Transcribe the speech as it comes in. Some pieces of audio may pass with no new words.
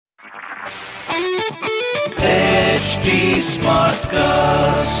HT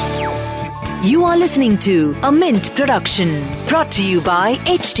Smartcast. You are listening to a Mint production brought to you by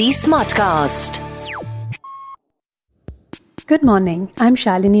HT Smartcast. Good morning, I'm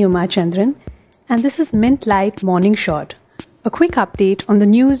Shalini Umachandran and this is Mint Light Morning Shot, a quick update on the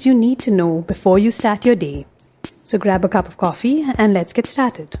news you need to know before you start your day. So grab a cup of coffee and let's get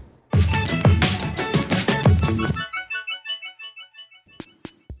started.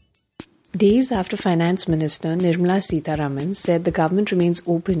 Days after Finance Minister Nirmala Sitharaman said the government remains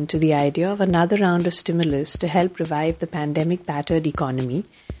open to the idea of another round of stimulus to help revive the pandemic-battered economy,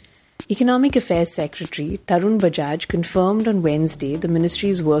 Economic Affairs Secretary Tarun Bajaj confirmed on Wednesday the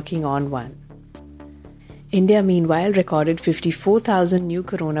ministry is working on one. India, meanwhile, recorded 54,000 new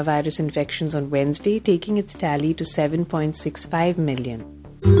coronavirus infections on Wednesday, taking its tally to 7.65 million.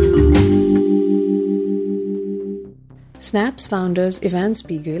 Snap's founders Evan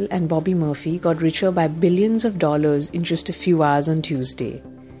Spiegel and Bobby Murphy got richer by billions of dollars in just a few hours on Tuesday.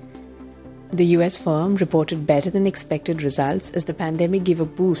 The US firm reported better than expected results as the pandemic gave a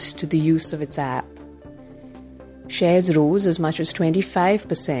boost to the use of its app. Shares rose as much as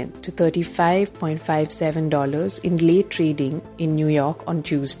 25% to $35.57 in late trading in New York on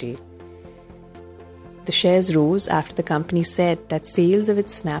Tuesday. The shares rose after the company said that sales of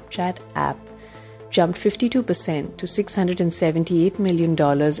its Snapchat app jumped 52% to $678 million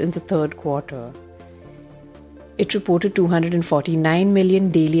in the third quarter. It reported 249 million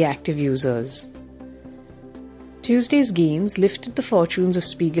daily active users. Tuesday's gains lifted the fortunes of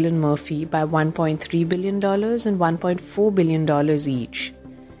Spiegel and Murphy by $1.3 billion and $1.4 billion each.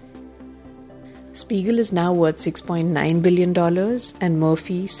 Spiegel is now worth $6.9 billion and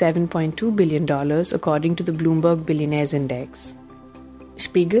Murphy $7.2 billion according to the Bloomberg Billionaires Index.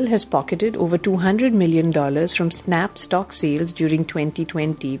 Spiegel has pocketed over $200 million from Snap stock sales during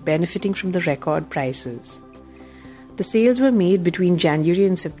 2020, benefiting from the record prices. The sales were made between January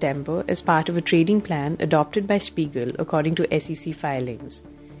and September as part of a trading plan adopted by Spiegel, according to SEC filings.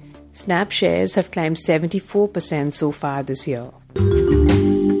 Snap shares have climbed 74% so far this year.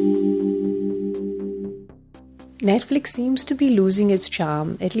 Netflix seems to be losing its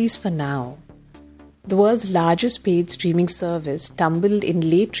charm, at least for now. The world's largest paid streaming service tumbled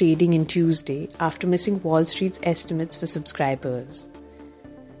in late trading in Tuesday after missing Wall Street's estimates for subscribers.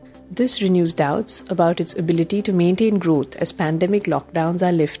 This renews doubts about its ability to maintain growth as pandemic lockdowns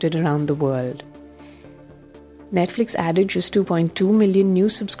are lifted around the world. Netflix added just 2.2 million new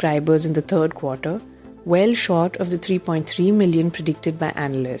subscribers in the third quarter, well short of the 3.3 million predicted by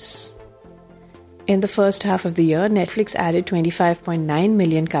analysts. In the first half of the year, Netflix added 25.9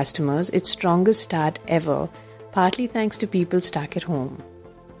 million customers, its strongest start ever, partly thanks to people stuck at home.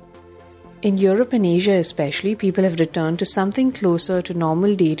 In Europe and Asia especially, people have returned to something closer to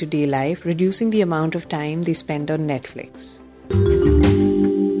normal day-to-day life, reducing the amount of time they spend on Netflix.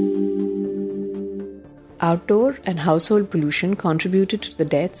 Outdoor and household pollution contributed to the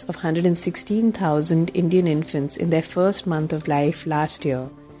deaths of 116,000 Indian infants in their first month of life last year.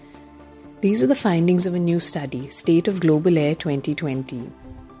 These are the findings of a new study, State of Global Air 2020.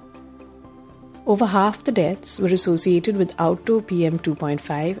 Over half the deaths were associated with outdoor PM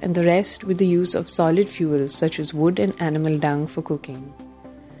 2.5 and the rest with the use of solid fuels such as wood and animal dung for cooking.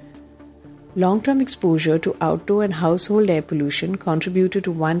 Long-term exposure to outdoor and household air pollution contributed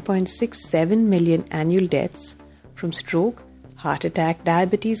to 1.67 million annual deaths from stroke, heart attack,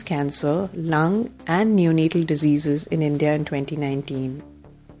 diabetes, cancer, lung and neonatal diseases in India in 2019.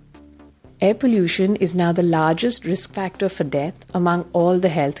 Air pollution is now the largest risk factor for death among all the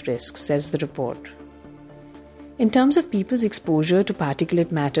health risks, says the report. In terms of people's exposure to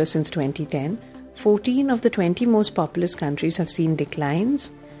particulate matter since 2010, 14 of the 20 most populous countries have seen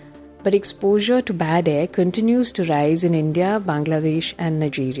declines, but exposure to bad air continues to rise in India, Bangladesh and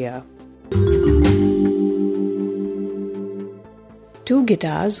Nigeria. Two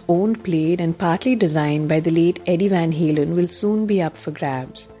guitars owned, played and partly designed by the late Eddie Van Halen will soon be up for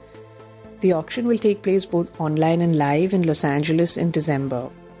grabs. The auction will take place both online and live in Los Angeles in December.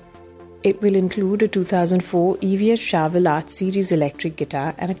 It will include a 2004 EVS Charvel Art Series electric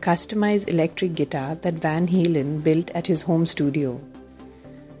guitar and a customized electric guitar that Van Halen built at his home studio.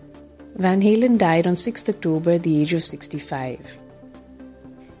 Van Halen died on 6th October at the age of 65.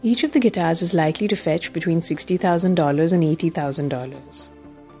 Each of the guitars is likely to fetch between $60,000 and $80,000.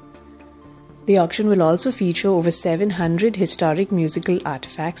 The auction will also feature over 700 historic musical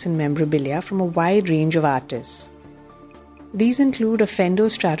artifacts and memorabilia from a wide range of artists. These include a Fender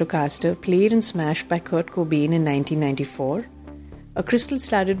Stratocaster played and smashed by Kurt Cobain in 1994, a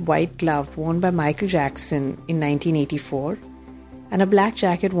crystal-studded white glove worn by Michael Jackson in 1984, and a black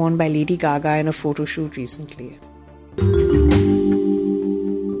jacket worn by Lady Gaga in a photo shoot recently.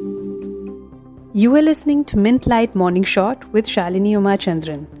 You are listening to Mint Light Morning Shot with Shalini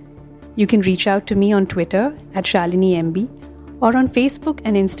Umachandran. You can reach out to me on Twitter at ShaliniMB or on Facebook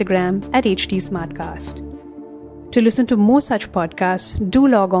and Instagram at HT Smartcast. To listen to more such podcasts, do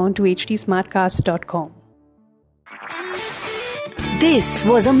log on to htsmartcast.com. This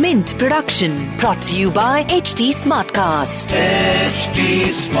was a Mint production brought to you by HT Smartcast. HT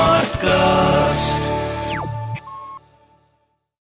Smartcast.